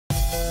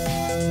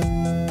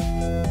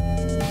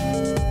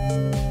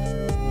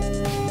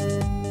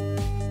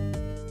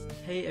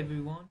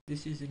everyone,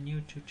 this is a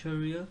new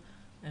tutorial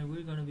and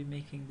we're gonna be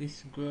making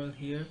this girl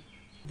here.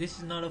 This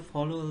is not a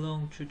follow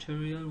along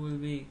tutorial,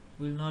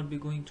 will not be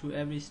going through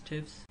every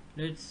steps.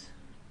 Let's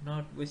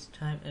not waste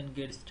time and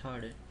get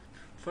started.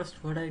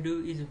 First what I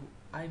do is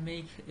I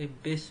make a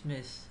base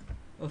mesh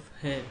of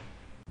hair.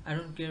 I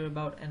don't care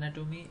about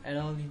anatomy at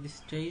all in this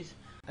stage.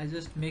 I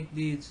just make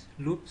these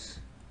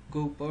loops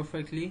go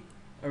perfectly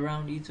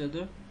around each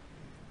other.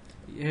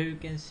 Here you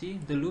can see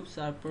the loops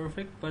are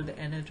perfect but the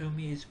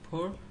anatomy is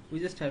poor. We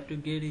just have to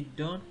get it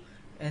done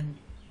and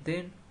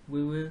then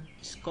we will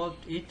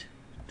sculpt it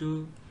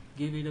to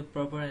give it a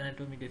proper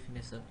anatomy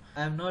definition.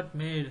 I have not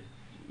made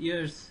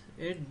ears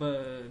yet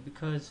but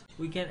because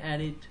we can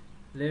add it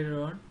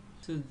later on.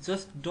 So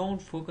just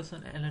don't focus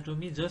on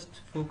anatomy,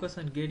 just focus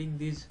on getting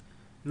these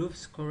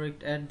loops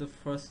correct at the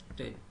first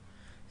step.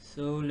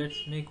 So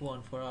let's make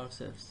one for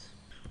ourselves.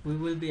 We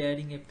will be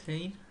adding a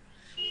plane.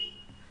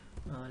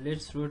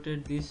 Let's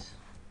rotate this,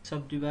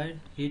 subdivide,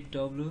 hit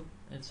W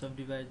and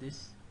subdivide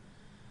this,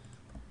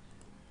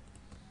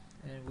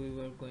 and we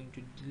were going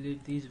to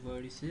delete these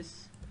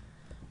vertices.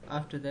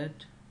 After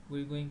that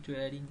we're going to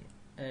add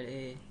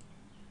a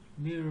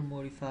mirror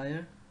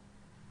modifier.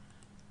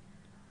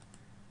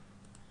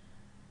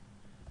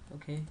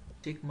 Okay,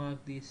 check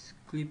mark these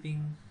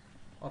clipping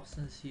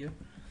options here.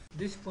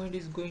 This point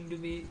is going to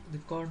be the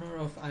corner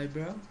of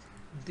eyebrow,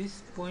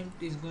 this point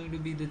is going to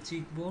be the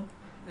cheekbone,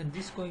 and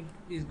this point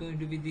is going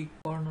to be the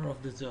corner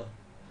of the jaw.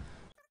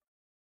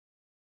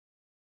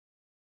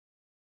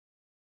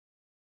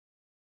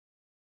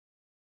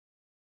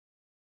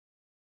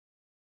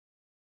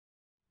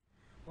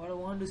 What I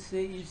want to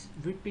say is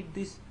repeat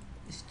this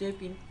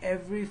step in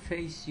every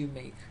face you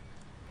make,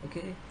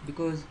 okay,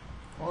 because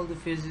all the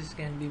faces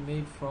can be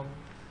made from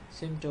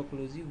same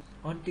topology.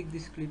 Untick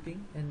this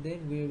clipping and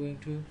then we are going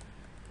to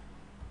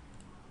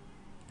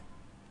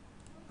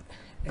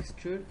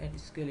extrude and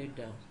scale it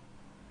down.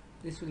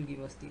 This will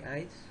give us the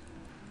eyes.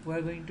 We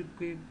are going to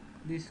clip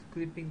this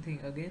clipping thing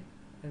again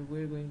and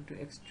we are going to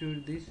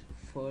extrude this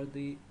for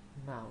the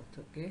mouth.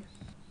 Okay,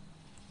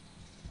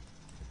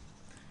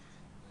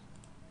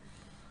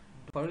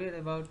 don't forget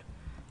about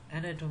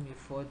anatomy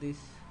for this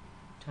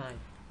time.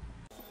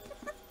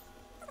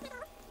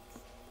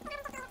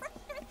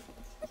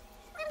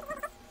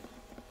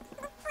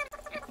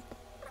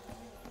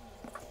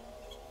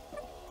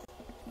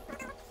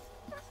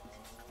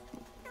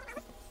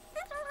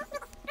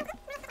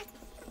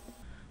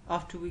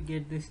 After we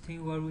get this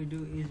thing, what we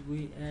do is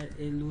we add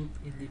a loop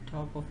in the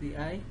top of the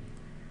eye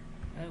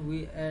and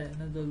we add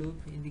another loop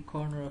in the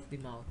corner of the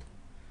mouth.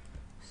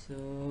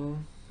 So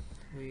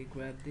we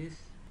grab this,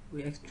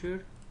 we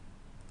extrude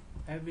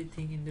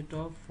everything in the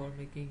top for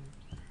making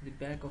the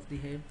back of the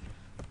head.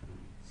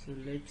 So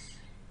let's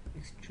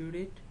extrude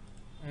it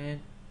and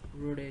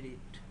rotate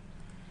it.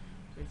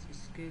 Let's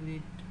scale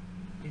it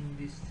in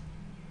this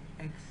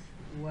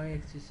y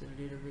axis a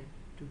little bit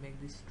to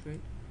make this straight.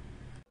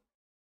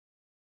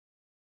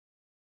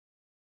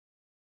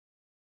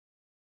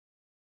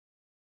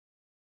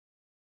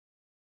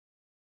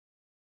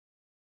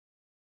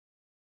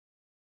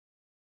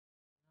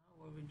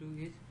 What we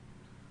do is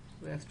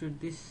we extrude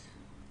this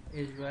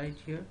is right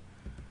here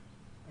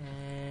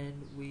and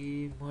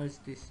we merge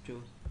these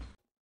two.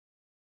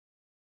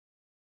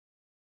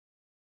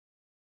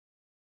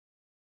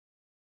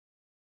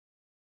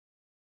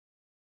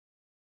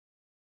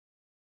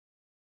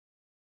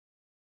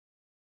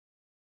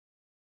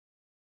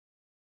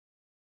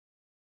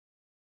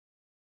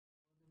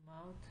 For the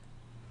mouth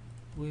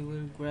we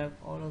will grab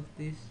all of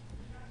this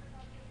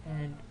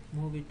and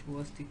move it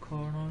towards the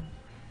corner.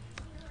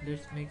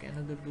 Let's make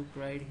another loop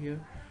right here.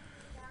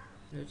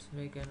 Let's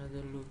make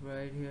another loop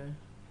right here.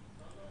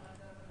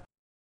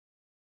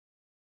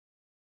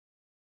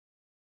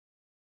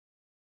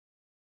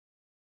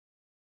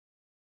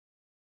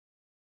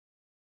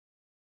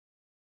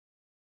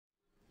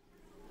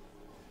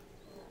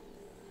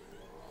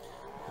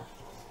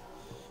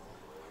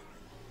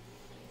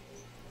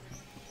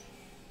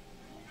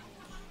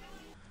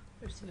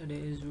 Let's add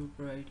a loop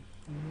right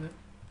here,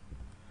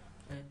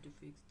 and to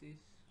fix this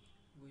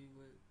we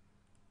will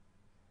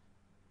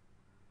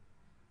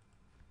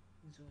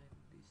join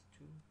these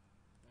two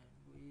and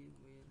we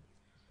will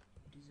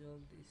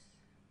dissolve this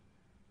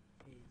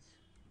edge.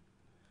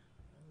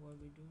 And what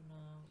we do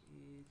now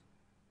is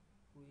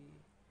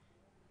we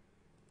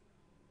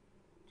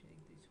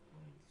take this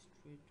point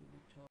straight to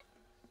the top.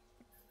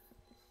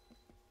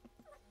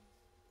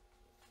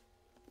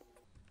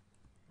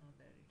 Now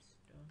that it's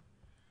done,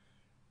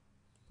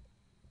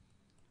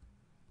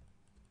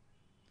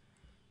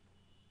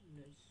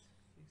 let's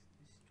fix this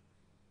too.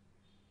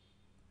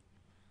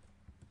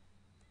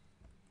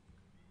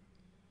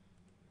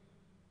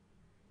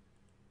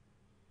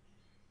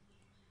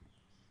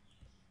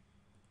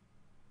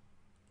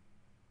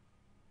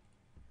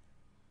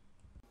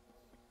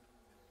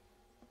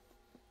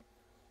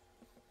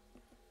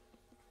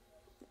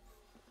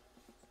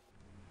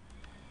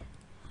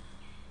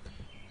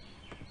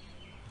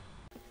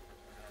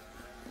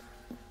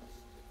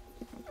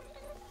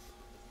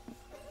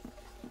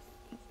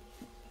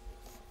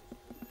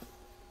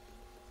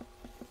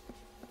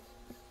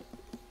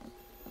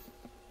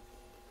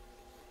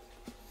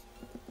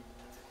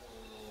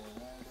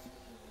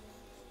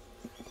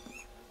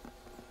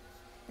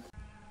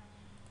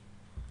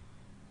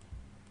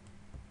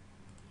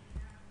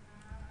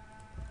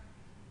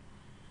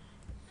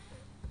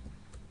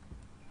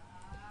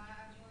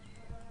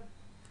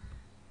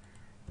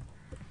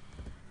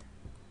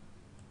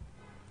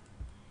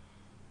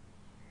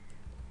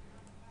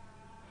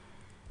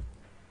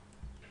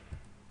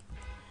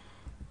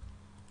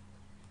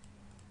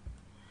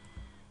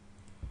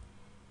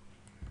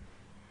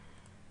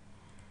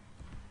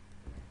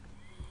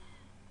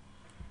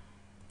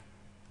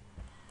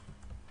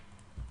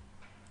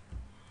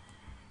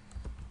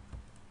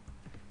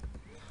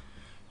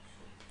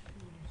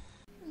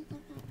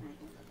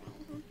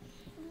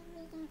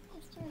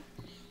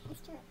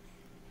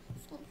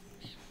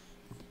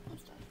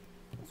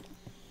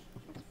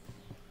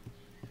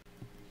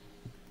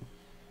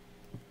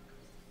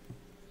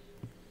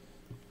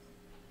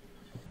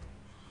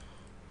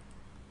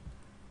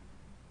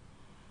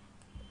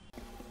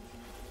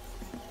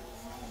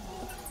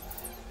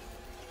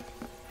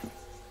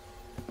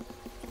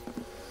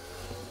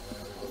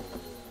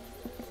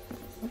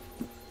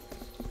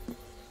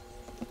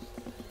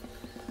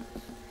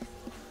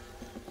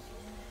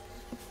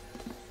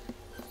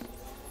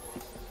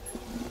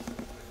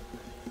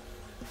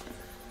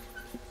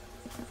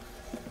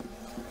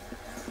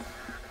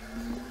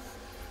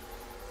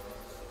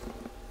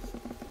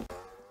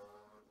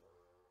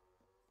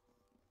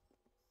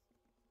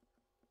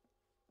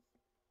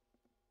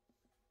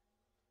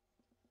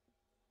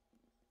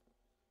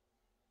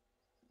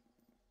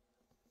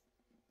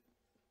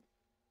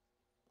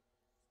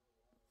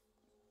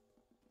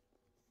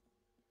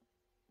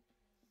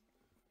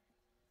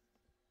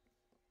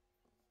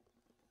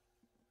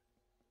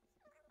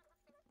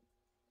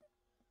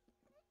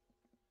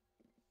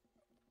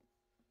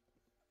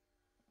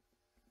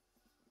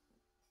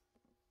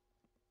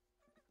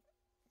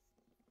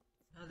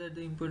 Now that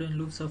the important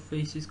loop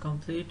surface is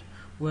complete,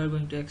 we are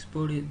going to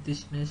export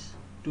thisness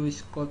to a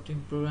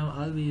sculpting program.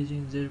 I'll be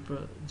using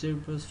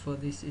ZBrush for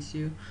this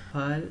issue.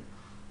 File,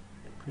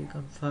 click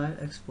on File,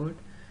 Export,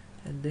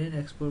 and then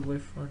Export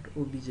Wavefront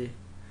OBJ.